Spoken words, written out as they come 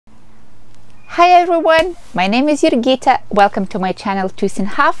Hi everyone, my name is Jurgita. Welcome to my channel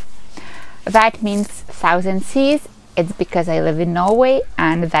Tusenhav. That means thousand seas. It's because I live in Norway,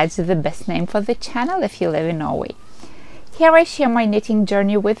 and that's the best name for the channel if you live in Norway. Here I share my knitting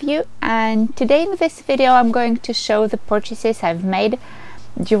journey with you, and today in this video I'm going to show the purchases I've made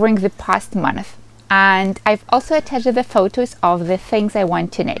during the past month. And I've also attached the photos of the things I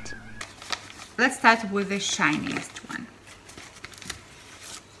want to knit. Let's start with the shiniest one.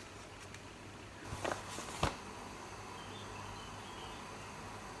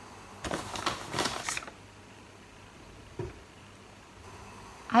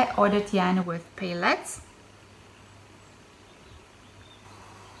 I ordered yarn with pallets.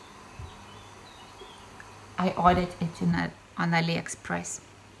 I ordered it on AliExpress,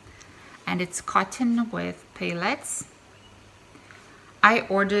 and it's cotton with pallets. I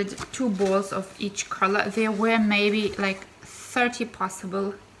ordered 2 balls of each color. There were maybe like 30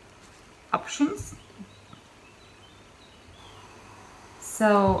 possible options.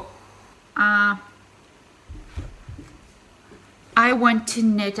 So I want to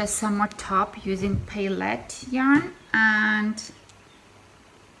knit a summer top using palette yarn, and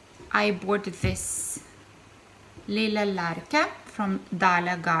I bought this Lilla Larka from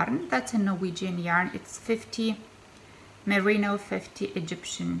Dala Garn. That's a Norwegian yarn. It's 50 merino, 50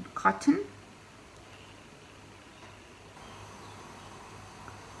 Egyptian cotton.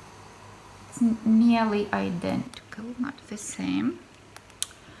 It's nearly identical, not the same.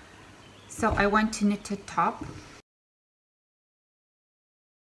 So I want to knit a top.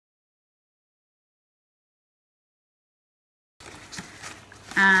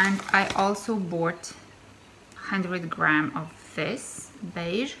 And I also bought 100 grams of this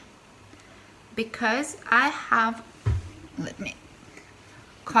beige because I have,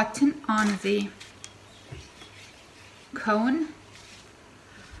 cotton on the cone.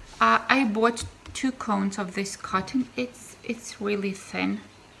 I bought 2 cones of this cotton. It's really thin,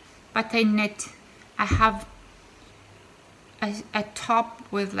 but I have a top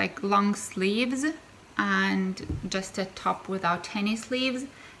with like long sleeves and just a top without any sleeves,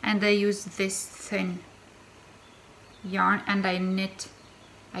 and I use this thin yarn, and I knit,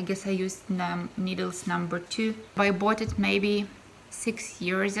 I guess I used needles number 2. I bought it maybe 6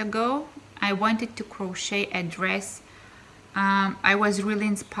 years ago. I wanted to crochet a dress. I was really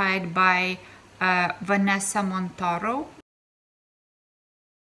inspired by Vanessa Montoro.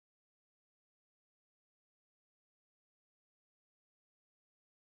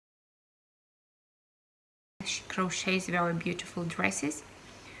 She crochets very beautiful dresses,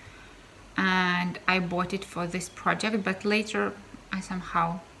 and I bought it for this project, but later I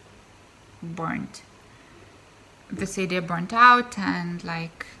somehow burnt. The CD burnt out, and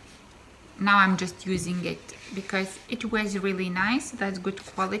like now I'm just using it because it was really nice. That's good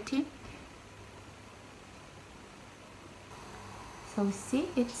quality. So see,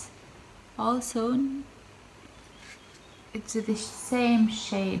 it's the same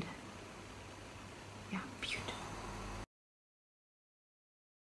shade. Yeah, beautiful.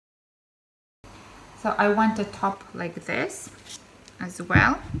 So I want a top like this as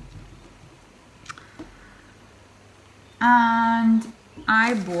well. And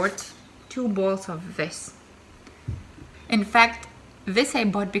I bought 2 balls of this. In fact, this I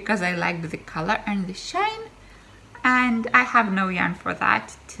bought because I liked the color and the shine, and I have no yarn for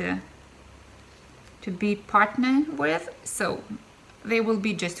that to be partnered with, so they will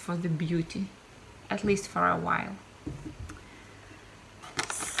be just for the beauty, at least for a while.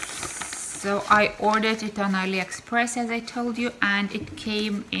 So I ordered it on AliExpress, as I told you, and it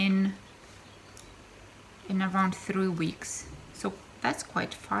came in around 3 weeks. So that's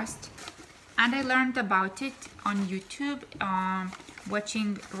quite fast. And I learned about it on YouTube,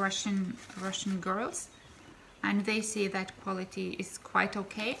 watching Russian girls, and they say that quality is quite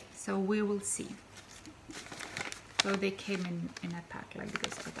okay. So we will see. So they came in a pack like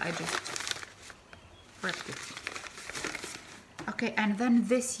this, but I just ripped it. Okay, and then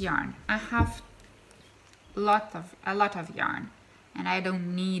this yarn. I have a lot of yarn, and I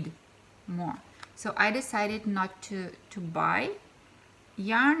don't need more. So I decided not to buy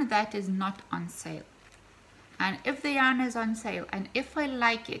yarn that is not on sale. And if the yarn is on sale, and if I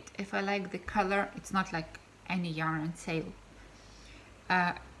like it, if I like the color, it's not like any yarn on sale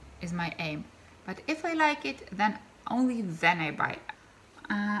is my aim. But if I like it, then only then I buy it.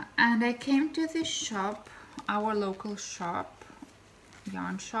 And I came to this shop, our local shop,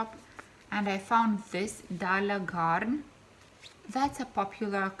 yarn shop, and I found this Dala Garn. That's a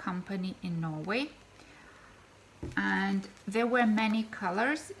popular company in Norway, and there were many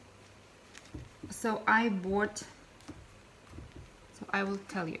colors. So I will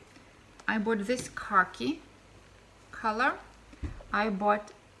tell you. I bought this khaki color. I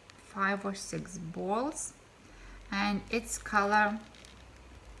bought 5 or 6 balls, and its color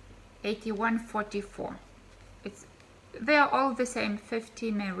 8144. They are all the same,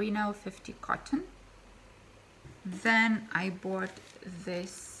 50 merino, 50 cotton. Then I bought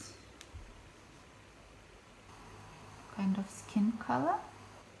this kind of skin color.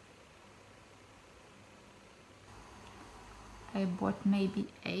 I bought maybe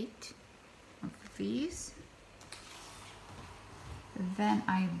 8 of these. Then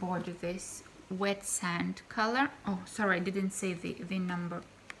I bought this wet sand color. Oh, sorry, I didn't say the number.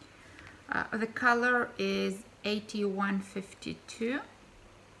 The color is 8152.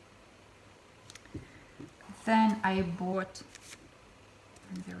 Then I bought,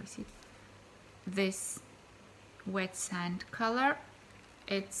 there is it, this wet sand color.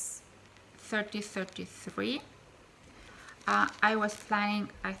 It's 3033. I was planning,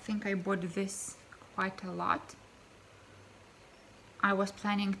 I think I bought this quite a lot. I was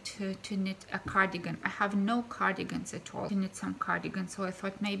planning to knit a cardigan. I have no cardigans at all. To knit some cardigans, so I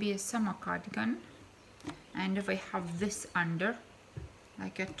thought maybe a summer cardigan. And if I have this under,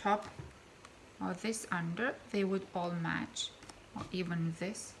 like a top, or this under, they would all match, or even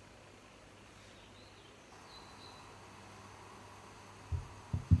this.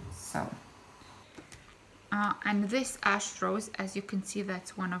 So, and this ash rose, as you can see,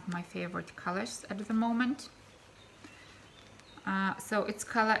 that's one of my favorite colors at the moment. So it's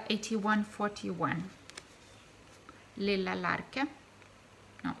color 8141. Lilla Larke.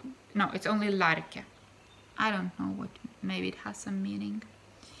 No, it's only Larke. I don't know what, maybe it has some meaning.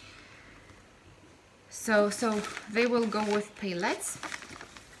 So they will go with palettes.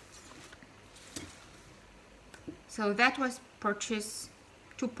 So that was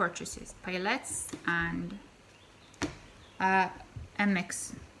two purchases, palettes and a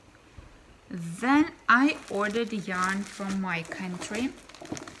mix. Then I ordered yarn from my country,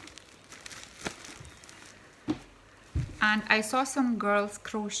 and I saw some girls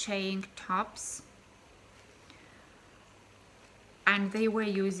crocheting tops, and they were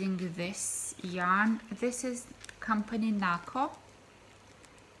using this yarn. This is company Nako.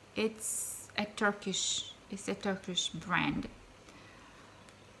 It's a Turkish brand.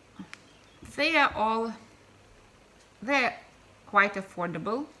 They're quite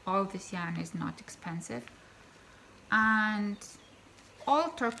affordable. All this yarn is not expensive, and all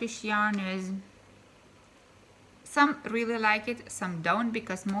Turkish yarn is, some really like it, some don't,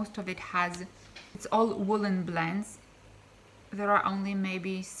 because most of it's all woolen blends. There are only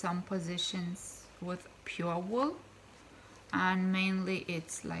maybe some positions with pure wool, and mainly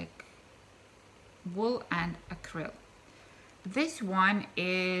it's like wool and acrylic. This one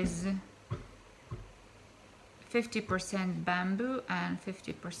is 50% bamboo and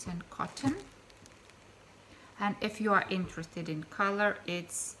 50% cotton. And if you are interested in color,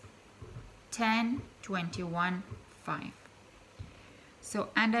 it's 10, 21, 5. So,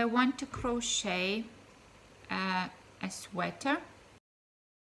 and I want to crochet a sweater.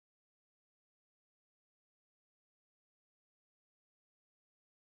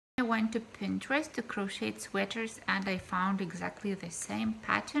 I went to Pinterest to crochet sweaters, and I found exactly the same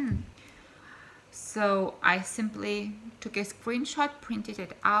pattern. So I simply took a screenshot, printed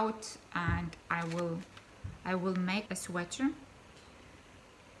it out, and I will make a sweater.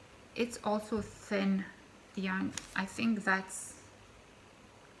 It's also thin yarn. I think that's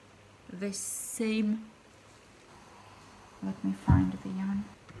the same. Let me find the yarn.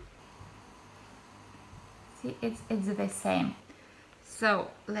 See, it's the same.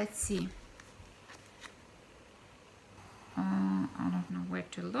 So let's see. I don't know where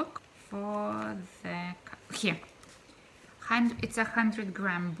to look for the, here. It's a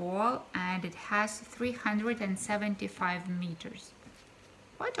 100-gram ball, and it has 375 meters.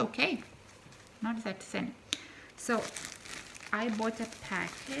 Quite okay, not that thin. So I bought a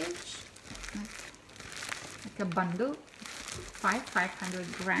package, like a bundle,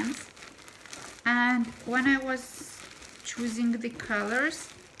 500 grams. And when I was choosing the colors,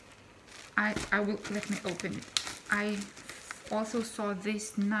 let me open it. I also saw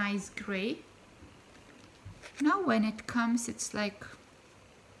this nice gray. Now when it comes, it's like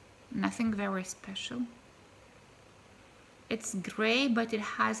nothing very special. It's gray, but it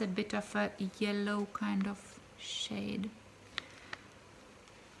has a bit of a yellow kind of shade.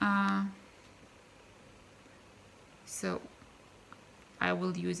 So I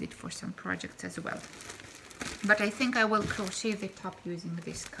will use it for some projects as well. But I think I will crochet the top using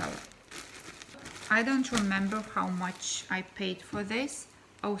this color. I don't remember how much I paid for this.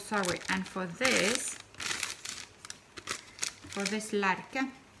 Oh, sorry. And for this Larke,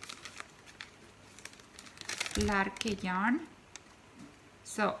 Larke yarn.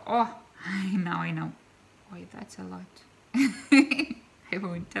 So, oh, I know. Wait, that's a lot. I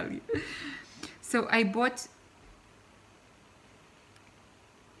won't tell you. So I bought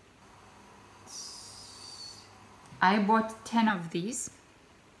I bought 10 of these,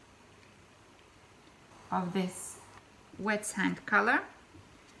 of this wet sand color.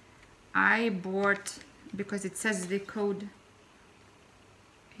 I bought, because it says the code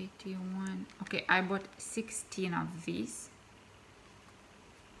 81. Okay, I bought 16 of these.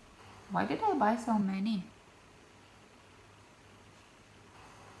 Why did I buy so many?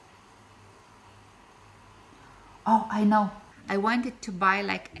 Oh, I know. I wanted to buy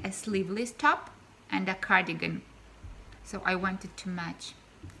like a sleeveless top and a cardigan. So I wanted to match.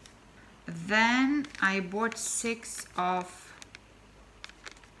 Then I bought 6 of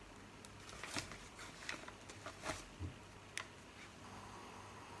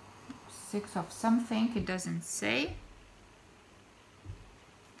something, it doesn't say,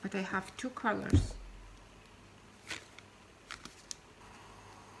 but I have 2 colors.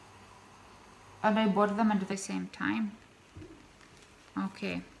 And I bought them at the same time.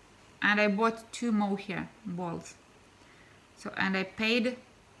 Okay, and I bought 2 mohair balls. So, and I paid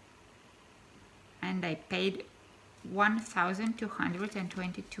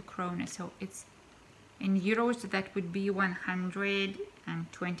 1,222 kroner. So it's in euros, that would be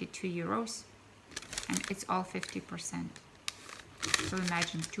 122 euros, and it's all 50%. So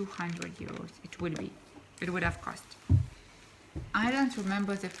imagine 200 euros it would have cost. I don't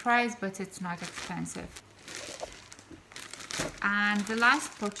remember the price, but it's not expensive. And the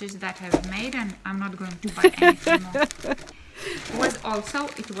last purchase that I've made, and I'm not going to buy anything more, it was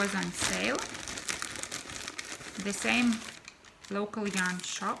on sale. The same local yarn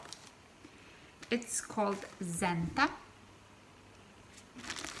shop. It's called Zenta.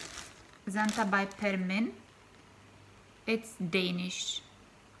 Zenta by Permin. It's Danish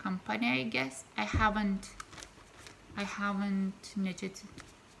company, I guess. I haven't knitted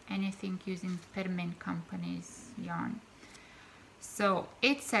anything using Permin company's yarn. So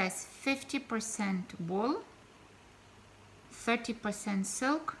it says 50% wool, 30%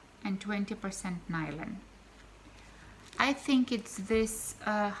 silk, and 20% nylon. I think it's this,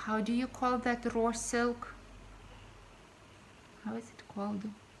 how do you call that raw silk? How is it called?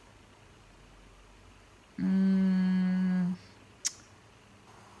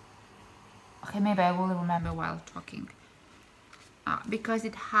 Okay, maybe I will remember while talking. Because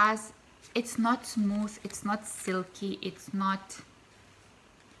it's not smooth, it's not silky, it's not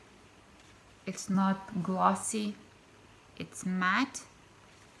glossy, it's matte,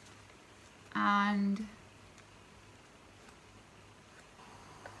 and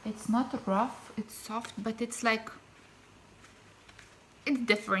it's not rough, it's soft, but it's like, it's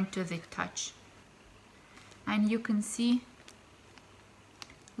different to the touch. And you can see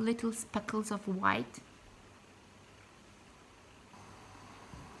little speckles of white.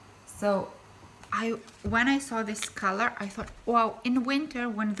 So when I saw this color, I thought, wow, in winter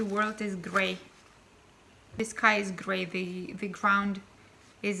when the world is gray, the sky is gray, the ground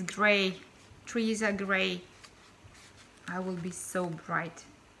is gray, trees are gray, I will be so bright.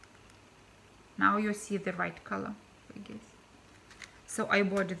 Now you see the right color, I guess. So I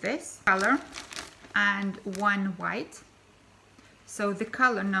bought this color and 1 white. So the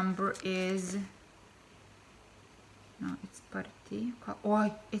color number is, no, it's party.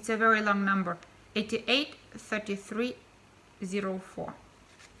 Oh, it's a very long number. 883304.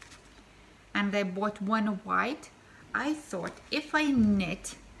 And I bought 1 white. I thought if I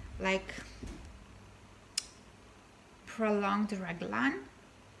knit like prolonged raglan,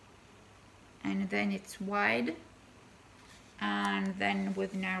 and then it's wide, and then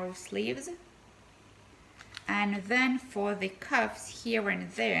with narrow sleeves, and then for the cuffs here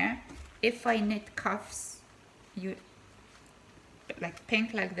and there, if I knit cuffs, you like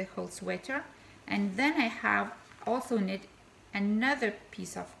pink like the whole sweater, and then I have also knit another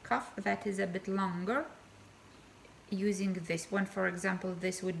piece of cuff that is a bit longer using this one. For example,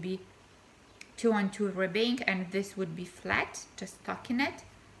 this would be 2-on-2 ribbing, and this would be flat, just stockinette,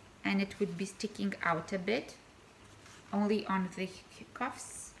 and it would be sticking out a bit only on the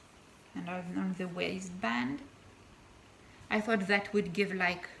cuffs and on the waistband. I thought that would give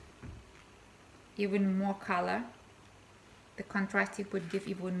like even more color. The contrasting would give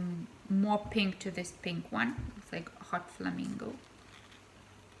even more pink to this pink one. It's like hot flamingo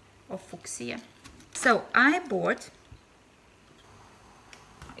or fuchsia. So I bought,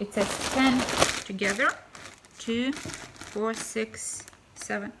 it says 10 together, 2, 4, 6,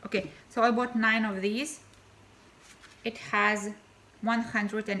 7. Okay, so I bought 9 of these. It has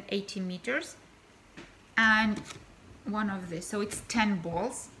 180 meters, and one of this. So it's 10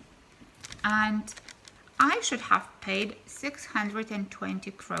 balls, and I should have paid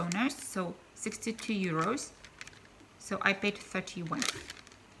 620 kroners, so 62 euros. So I paid 31.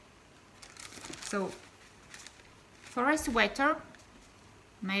 So for a sweater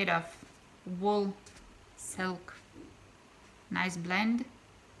made of wool, silk, nice blend,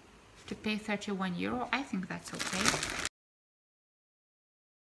 to pay 31 euro, I think that's okay.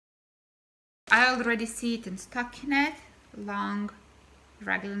 I already see it in stockinette, long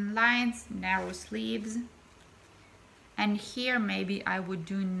raglan lines, narrow sleeves, and here maybe I would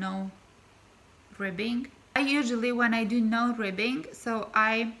do no ribbing. I usually, when I do no ribbing, so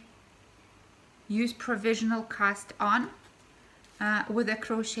I use provisional cast on with a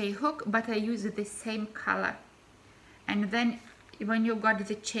crochet hook, but I use the same color, and then when you got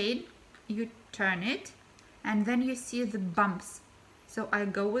the chain, you turn it and then you see the bumps. So I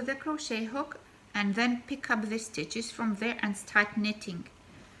go with the crochet hook and then pick up the stitches from there and start knitting.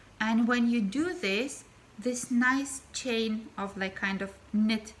 And when you do this, this nice chain of like kind of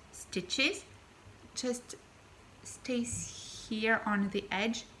knit stitches just stays here on the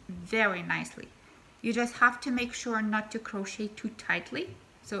edge very nicely. You just have to make sure not to crochet too tightly.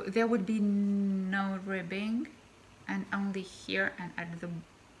 So there would be no ribbing, and only here and at the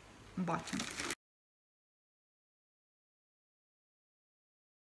bottom.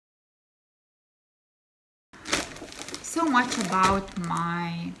 So much about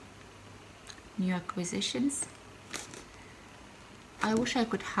my new acquisitions. I wish I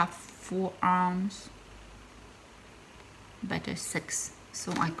could have 4 arms, better 6,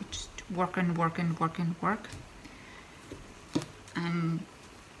 so I could just work and work and work and work. And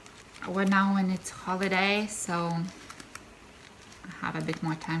we're now when it's holiday, so I have a bit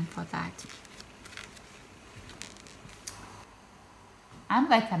more time for that. I'm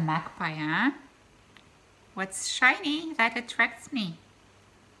like a magpie, huh? What's shiny that attracts me?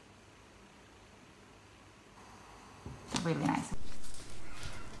 Really nice.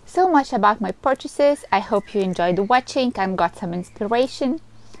 So much about my purchases. I hope you enjoyed watching and got some inspiration.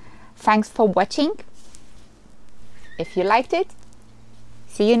 Thanks for watching. If you liked it,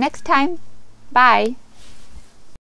 see you next time. Bye.